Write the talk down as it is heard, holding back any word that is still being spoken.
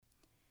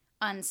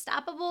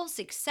Unstoppable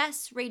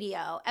Success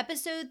Radio,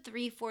 episode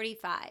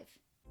 345.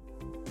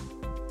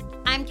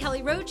 I'm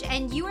Kelly Roach,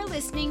 and you are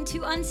listening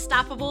to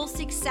Unstoppable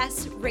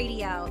Success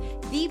Radio,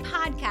 the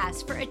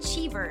podcast for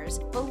achievers,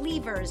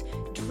 believers,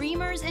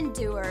 dreamers, and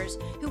doers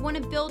who want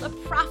to build a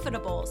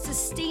profitable,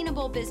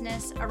 sustainable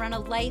business around a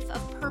life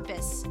of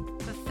purpose,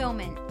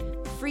 fulfillment,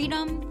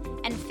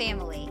 freedom, and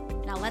family.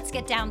 Now let's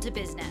get down to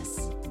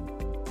business.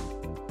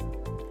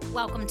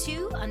 Welcome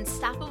to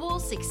Unstoppable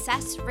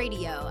Success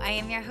Radio. I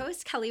am your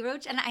host, Kelly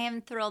Roach, and I am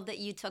thrilled that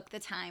you took the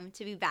time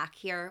to be back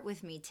here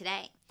with me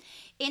today.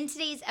 In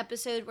today's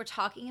episode, we're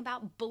talking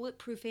about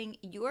bulletproofing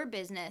your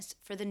business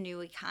for the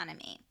new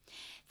economy.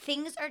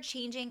 Things are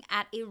changing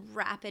at a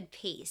rapid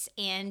pace,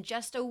 and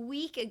just a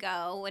week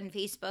ago when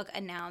Facebook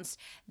announced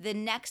the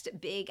next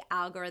big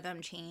algorithm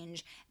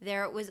change,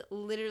 there was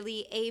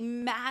literally a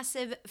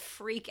massive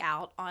freak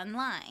out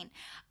online.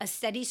 A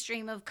steady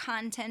stream of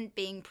content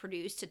being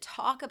produced to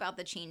talk about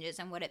the changes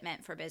and what it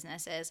meant for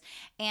businesses,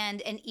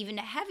 and an even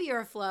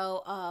heavier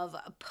flow of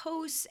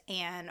posts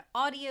and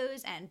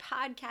audios and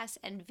podcasts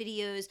and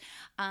videos,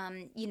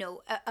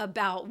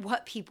 about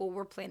what people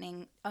were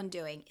planning on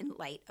doing in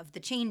light of the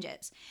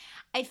changes.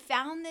 I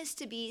found this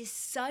to be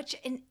such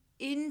an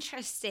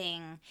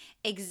interesting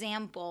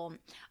example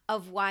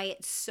of why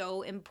it's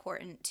so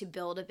important to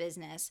build a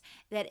business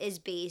that is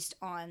based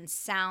on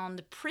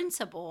sound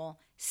principle,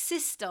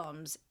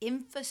 systems,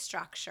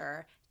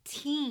 infrastructure,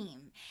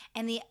 team,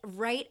 and the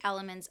right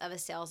elements of a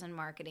sales and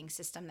marketing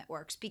system that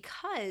works,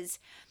 because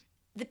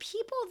the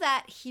people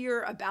that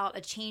hear about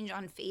a change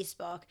on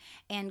Facebook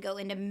and go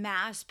into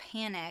mass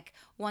panic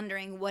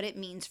wondering what it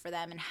means for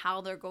them and how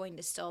they're going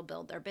to still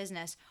build their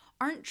business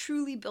aren't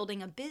truly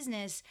building a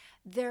business.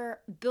 They're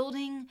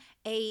building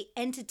an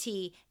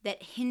entity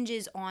that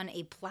hinges on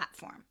a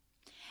platform.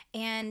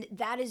 And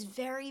that is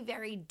very,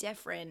 very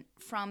different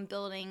from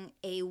building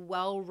a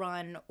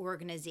well-run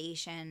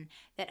organization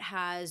that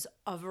has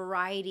a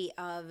variety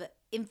of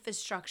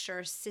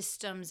infrastructure,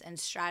 systems, and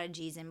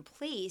strategies in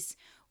place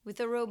with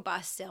a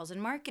robust sales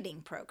and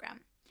marketing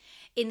program.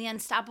 In the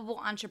Unstoppable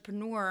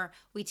Entrepreneur,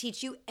 we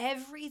teach you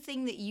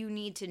everything that you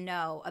need to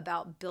know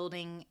about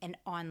building an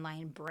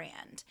online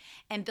brand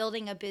and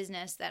building a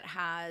business that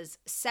has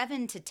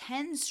 7 to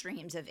 10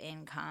 streams of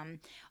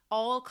income,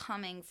 all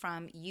coming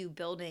from you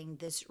building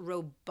this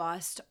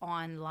robust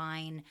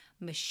online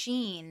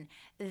machine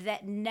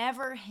that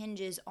never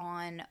hinges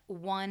on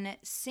one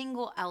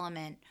single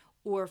element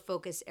or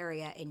focus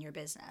area in your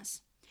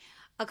business.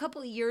 A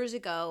couple of years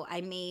ago,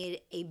 I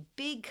made a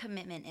big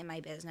commitment in my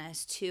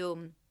business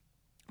to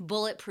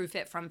bulletproof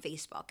it from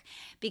Facebook,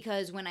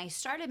 because when I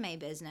started my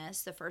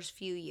business the first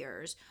few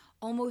years,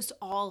 almost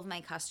all of my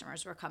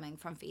customers were coming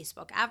from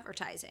Facebook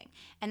advertising,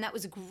 and that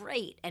was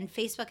great. And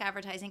Facebook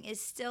advertising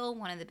is still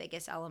one of the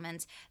biggest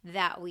elements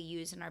that we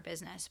use in our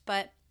business,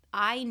 but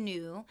I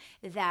knew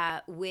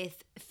that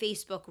with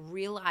Facebook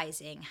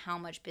realizing how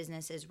much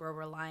businesses were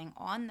relying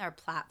on their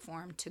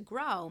platform to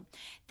grow,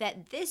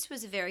 that this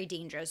was a very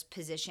dangerous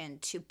position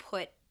to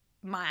put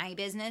my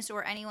business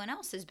or anyone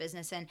else's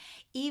business in,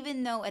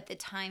 even though at the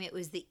time it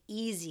was the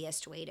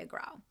easiest way to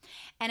grow.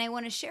 And I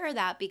want to share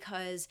that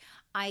because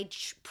I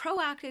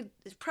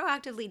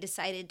proactively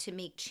decided to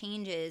make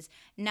changes,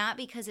 not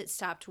because it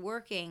stopped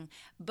working,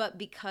 but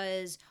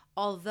because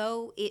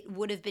although it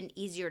would have been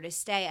easier to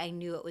stay, I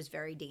knew it was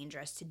very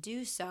dangerous to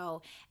do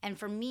so. And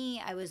for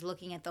me, I was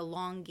looking at the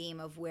long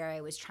game of where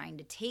I was trying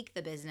to take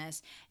the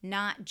business,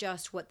 not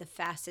just what the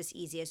fastest,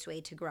 easiest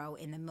way to grow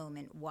in the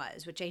moment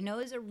was, which I know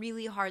is a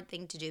really hard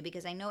thing to do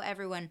because I know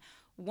everyone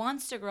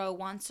wants to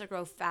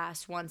grow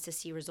fast, wants to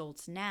see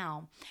results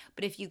now.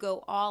 But if you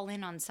go all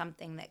in on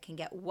something that can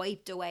get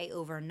wiped away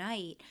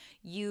overnight,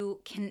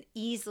 you can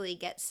easily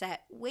get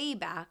set way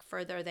back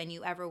further than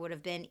you ever would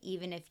have been,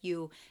 even if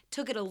you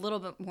took it a little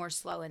bit more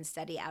slow and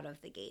steady out of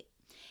the gate.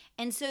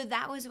 And so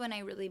that was when I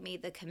really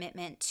made the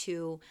commitment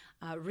to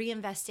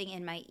reinvesting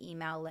in my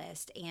email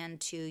list and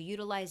to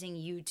utilizing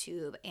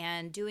YouTube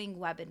and doing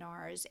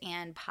webinars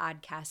and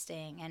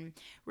podcasting and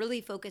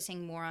really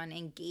focusing more on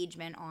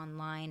engagement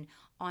online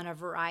on a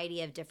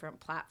variety of different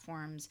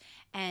platforms,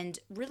 and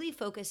really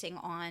focusing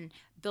on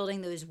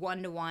building those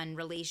one-to-one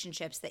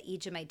relationships that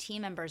each of my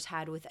team members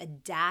had with a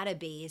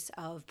database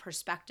of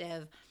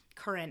prospective,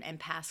 current, and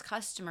past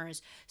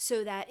customers,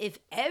 so that if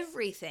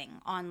everything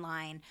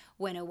online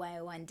went away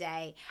one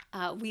day,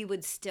 we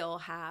would still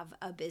have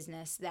a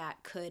business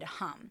that could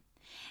hum.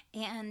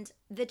 And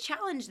the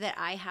challenge that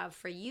I have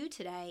for you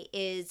today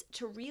is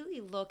to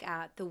really look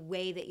at the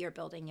way that you're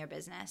building your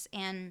business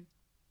and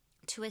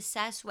to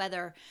assess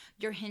whether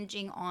you're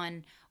hinging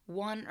on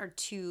one or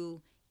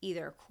two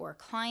either core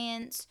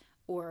clients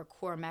or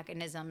core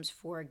mechanisms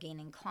for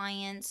gaining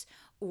clients,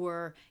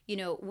 or,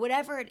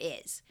 whatever it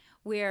is,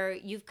 where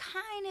you've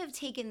kind of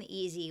taken the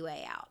easy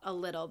way out a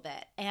little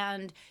bit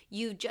and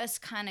you've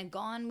just kind of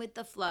gone with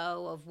the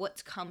flow of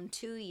what's come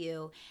to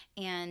you,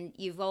 and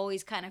you've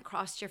always kind of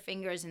crossed your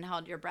fingers and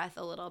held your breath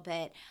a little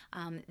bit,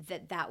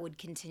 that would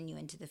continue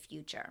into the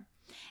future.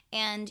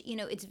 And,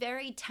 it's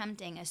very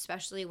tempting,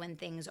 especially when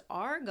things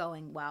are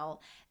going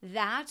well.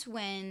 That's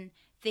when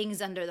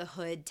things under the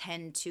hood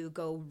tend to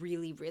go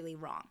really, really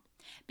wrong,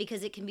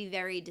 because it can be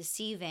very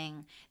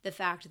deceiving, the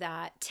fact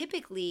that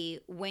typically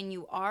when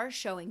you are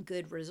showing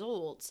good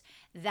results,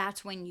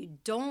 that's when you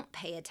don't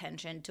pay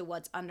attention to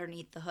what's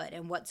underneath the hood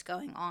and what's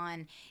going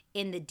on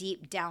in the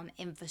deep down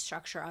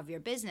infrastructure of your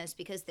business,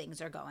 because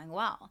things are going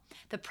well.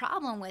 The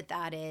problem with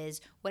that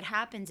is what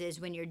happens is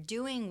when you're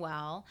doing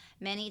well,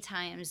 many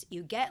times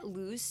you get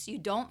loose, you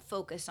don't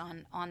focus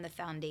on the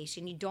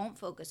foundation, you don't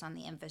focus on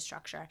the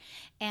infrastructure,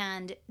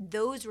 and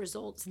those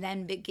results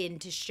then begin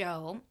to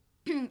show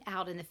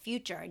out in the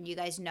future. And you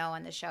guys know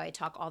on the show I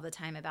talk all the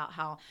time about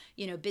how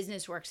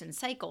business works in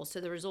cycles.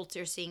 So the results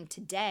you're seeing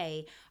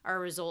today are a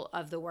result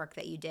of the work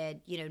that you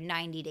did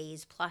 90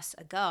 days plus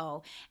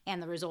ago,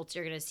 and the results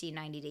you're going to see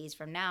 90 days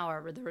from now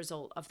are the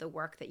result of the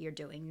work that you're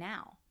doing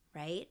now,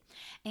 right?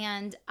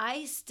 And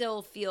I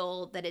still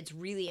feel that it's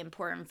really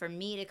important for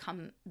me to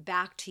come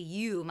back to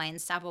you, my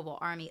unstoppable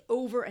army,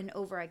 over and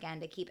over again,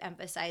 to keep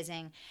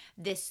emphasizing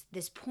this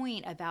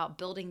point about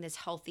building this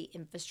healthy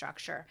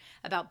infrastructure,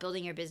 about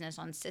building your business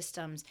on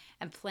systems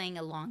and playing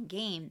a long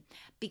game.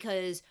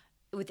 Because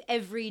with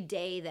every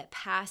day that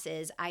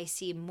passes, I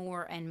see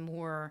more and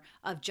more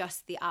of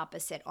just the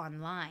opposite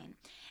online.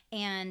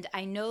 And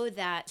I know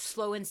that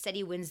slow and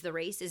steady wins the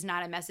race is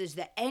not a message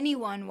that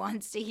anyone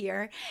wants to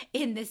hear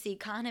in this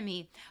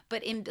economy.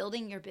 But in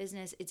building your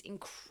business, it's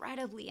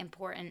incredibly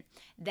important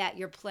that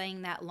you're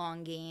playing that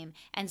long game.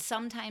 And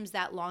sometimes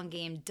that long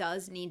game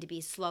does need to be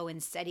slow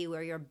and steady,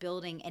 where you're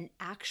building an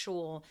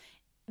actual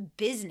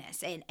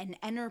business and an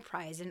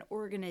enterprise, an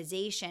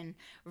organization,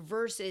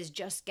 versus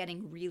just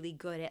getting really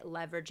good at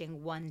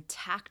leveraging one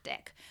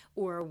tactic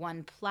or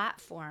one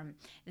platform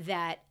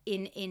that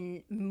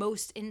in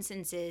most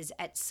instances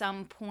at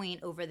some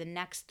point over the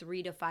next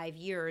 3 to 5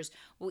 years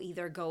will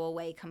either go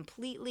away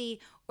completely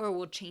or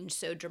will change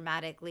so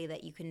dramatically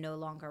that you can no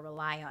longer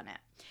rely on it.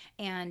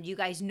 And you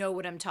guys know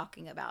what I'm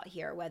talking about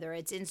here, whether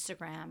it's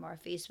Instagram or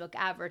Facebook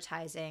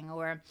advertising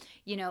or,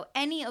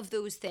 any of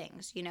those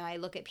things. I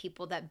look at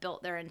people that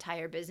built their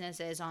entire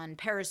businesses on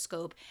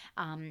Periscope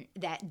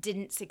that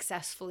didn't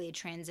successfully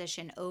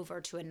transition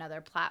over to another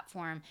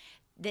platform,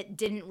 that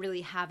didn't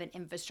really have an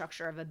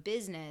infrastructure of a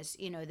business.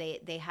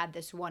 They had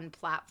this one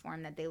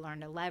platform that they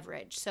learned to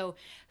leverage. So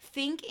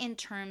think in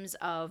terms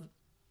of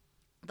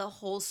the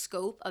whole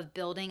scope of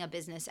building a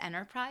business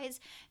enterprise,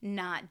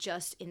 not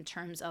just in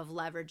terms of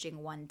leveraging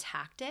one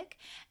tactic.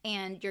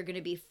 And you're going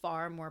to be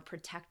far more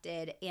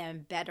protected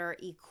and better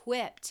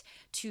equipped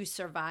to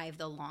survive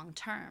the long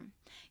term.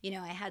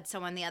 I had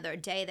someone the other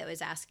day that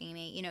was asking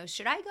me,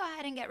 should I go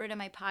ahead and get rid of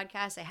my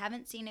podcast? I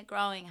haven't seen it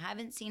growing. I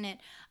haven't seen it,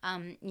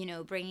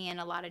 bringing in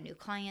a lot of new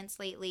clients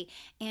lately.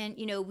 And,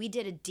 we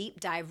did a deep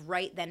dive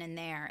right then and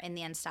there in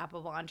the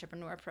Unstoppable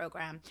Entrepreneur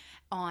Program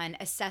on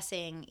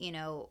assessing,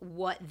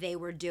 what they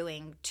were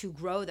doing to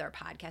grow their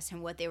podcast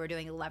and what they were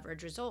doing to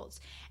leverage results.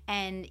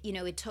 And,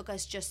 it took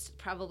us just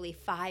probably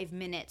 5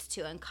 minutes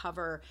to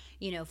uncover,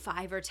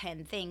 5 or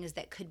 10 things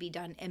that could be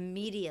done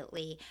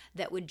immediately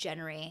that would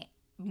generate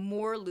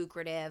more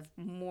lucrative,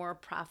 more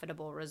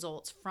profitable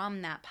results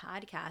from that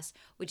podcast,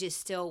 which is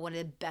still one of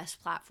the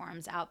best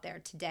platforms out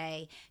there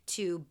today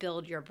to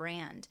build your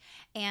brand.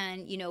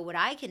 And, what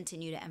I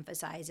continue to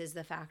emphasize is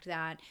the fact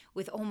that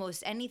with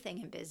almost anything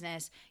in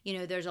business,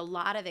 there's a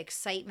lot of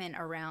excitement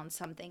around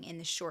something in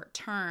the short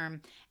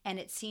term, and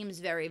it seems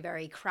very,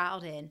 very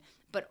crowded.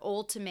 But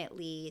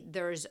ultimately,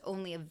 there's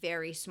only a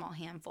very small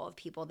handful of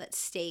people that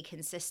stay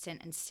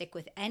consistent and stick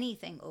with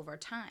anything over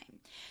time.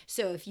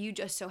 So if you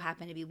just so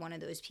happen to be one of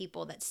those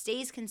people that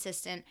stays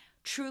consistent,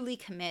 truly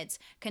commits,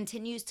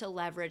 continues to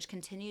leverage,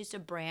 continues to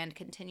brand,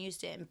 continues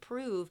to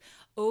improve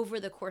over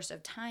the course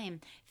of time,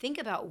 think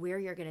about where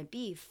you're going to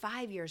be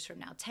 5 years from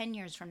now, 10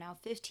 years from now,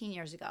 15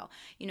 years ago.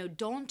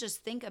 Don't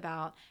just think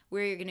about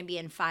where you're going to be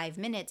in 5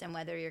 minutes and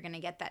whether you're going to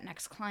get that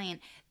next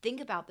client. Think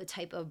about the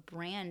type of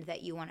brand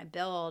that you want to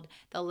build,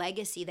 the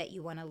legacy that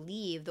you want to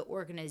leave, the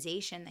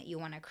organization that you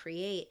want to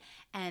create.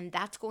 And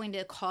that's going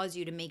to cause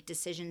you to make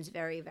decisions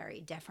very,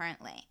 very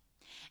differently.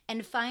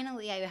 And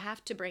finally, I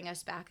have to bring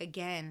us back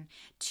again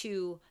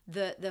to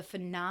the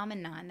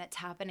phenomenon that's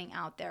happening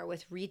out there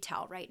with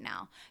retail right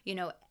now.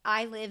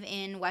 I live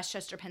in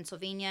Westchester,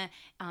 Pennsylvania.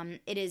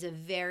 It is a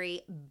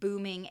very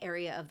booming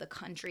area of the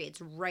country.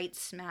 It's right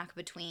smack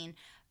between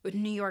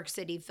New York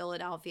City,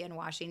 Philadelphia, and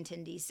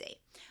Washington, D.C.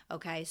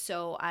 Okay,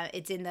 so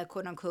it's in the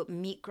quote-unquote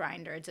meat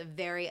grinder. It's a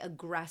very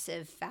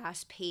aggressive,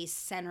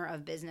 fast-paced center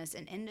of business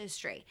and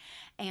industry.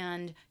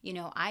 And,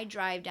 I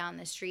drive down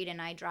the street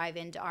and I drive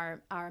into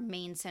our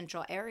main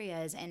central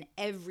areas, and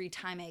every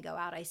time I go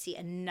out, I see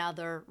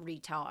another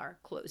retailer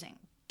closing.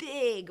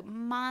 Big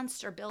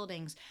monster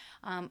buildings,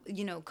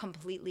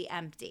 completely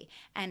empty.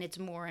 And it's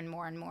more and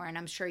more and more. And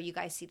I'm sure you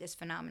guys see this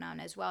phenomenon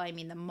as well. I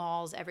mean, the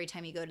malls, every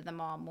time you go to the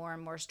mall, more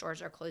and more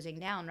stores are closing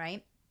down,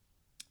 right?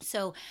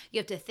 So you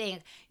have to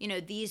think,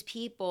 these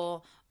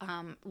people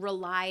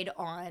relied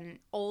on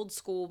old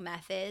school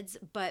methods,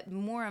 but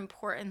more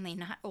importantly,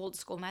 not old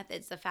school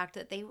methods, the fact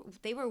that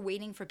they were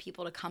waiting for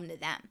people to come to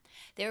them.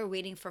 They were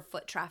waiting for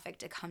foot traffic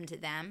to come to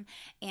them,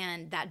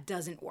 and that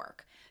doesn't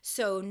work.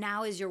 So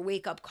now is your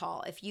wake-up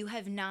call. If you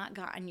have not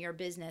gotten your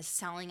business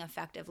selling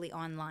effectively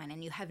online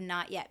and you have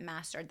not yet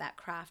mastered that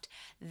craft,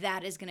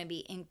 that is going to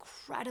be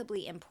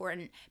incredibly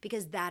important,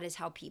 because that is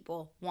how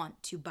people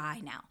want to buy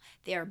now.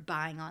 They're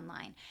buying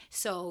online.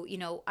 So,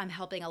 I'm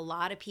helping a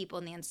lot of people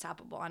in the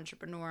Unstoppable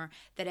Entrepreneur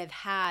that have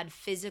had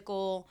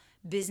physical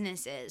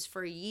businesses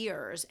for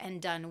years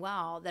and done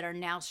well, that are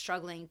now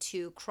struggling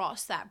to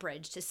cross that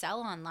bridge to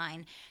sell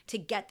online, to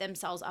get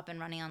themselves up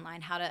and running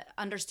online, how to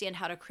understand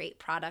how to create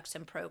products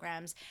and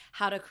programs,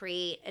 how to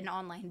create an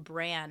online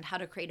brand, how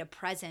to create a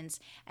presence,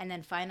 and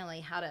then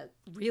finally how to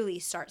really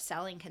start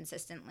selling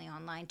consistently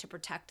online to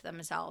protect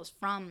themselves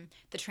from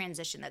the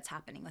transition that's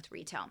happening with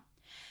retail.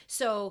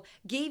 So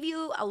gave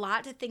you a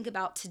lot to think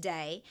about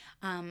today.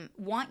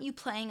 Want you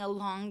playing a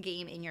long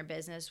game in your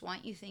business,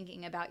 want you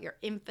thinking about your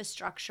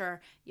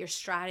infrastructure, your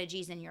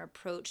strategies, and your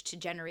approach to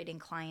generating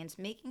clients,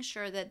 making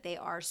sure that they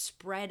are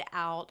spread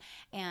out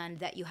and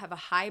that you have a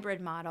hybrid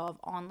model of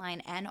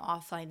online and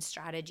offline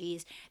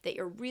strategies, that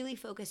you're really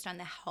focused on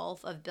the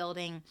health of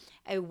building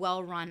a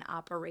well-run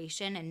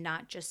operation and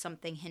not just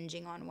something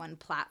hinging on one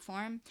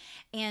platform.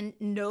 And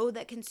know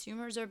that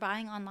consumers are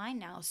buying online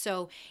now.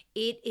 So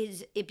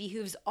it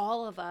behooves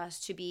all of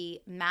us to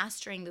be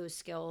mastering those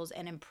skills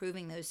and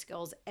improving those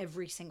skills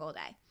every single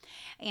day.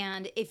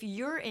 And if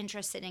you're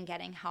interested in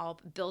getting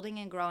help building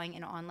and growing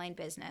an online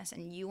business,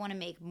 and you want to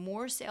make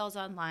more sales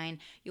online,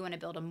 you want to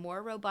build a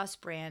more robust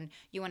brand,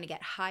 you want to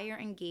get higher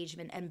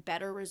engagement and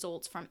better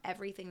results from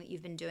everything that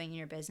you've been doing in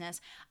your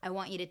business, I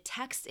want you to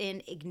text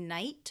in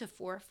IGNITE to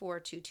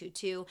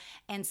 44222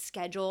 and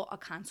schedule a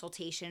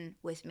consultation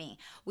with me.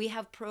 We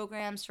have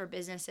programs for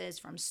businesses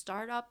from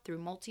startup through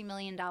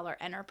multi-million-dollar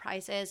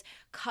enterprises,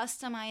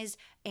 customized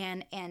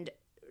and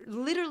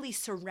literally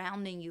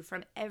surrounding you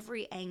from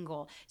every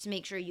angle to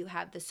make sure you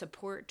have the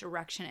support,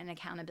 direction, and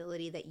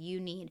accountability that you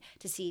need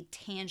to see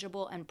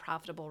tangible and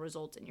profitable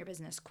results in your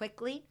business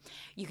quickly.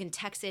 You can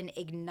text in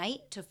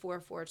IGNITE to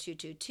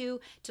 44222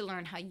 to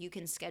learn how you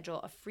can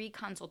schedule a free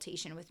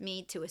consultation with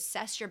me to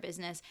assess your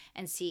business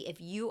and see if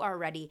you are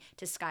ready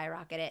to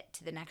skyrocket it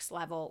to the next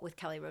level with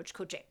Kelly Roach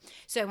Coaching.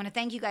 So I want to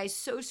thank you guys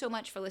so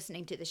much for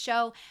listening to the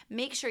show.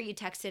 Make sure you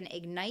text in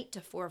IGNITE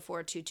to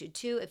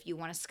 44222 if you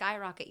want to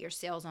skyrocket your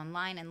sales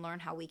online and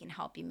learn how we can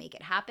help you make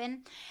it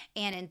happen.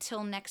 And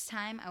until next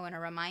time, I want to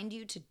remind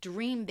you to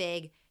dream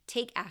big,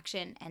 take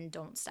action, and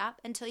don't stop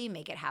until you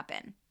make it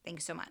happen.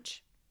 Thanks so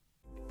much.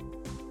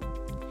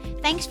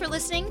 Thanks for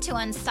listening to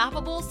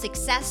Unstoppable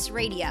Success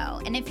Radio.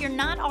 And if you're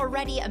not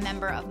already a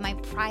member of my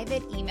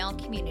private email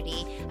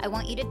community, I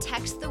want you to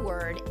text the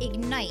word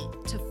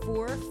IGNITE to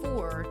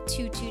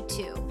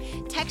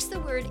 44222. Text the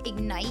word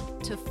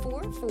IGNITE to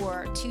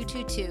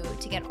 44222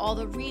 to get all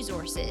the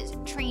resources,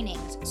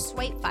 trainings,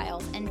 swipe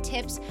files, and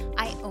tips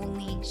I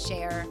only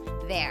share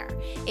there.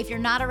 If you're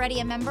not already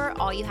a member,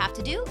 all you have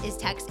to do is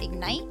text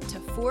IGNITE to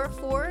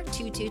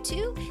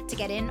 44222 to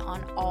get in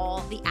on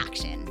all the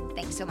action.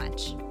 Thanks so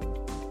much.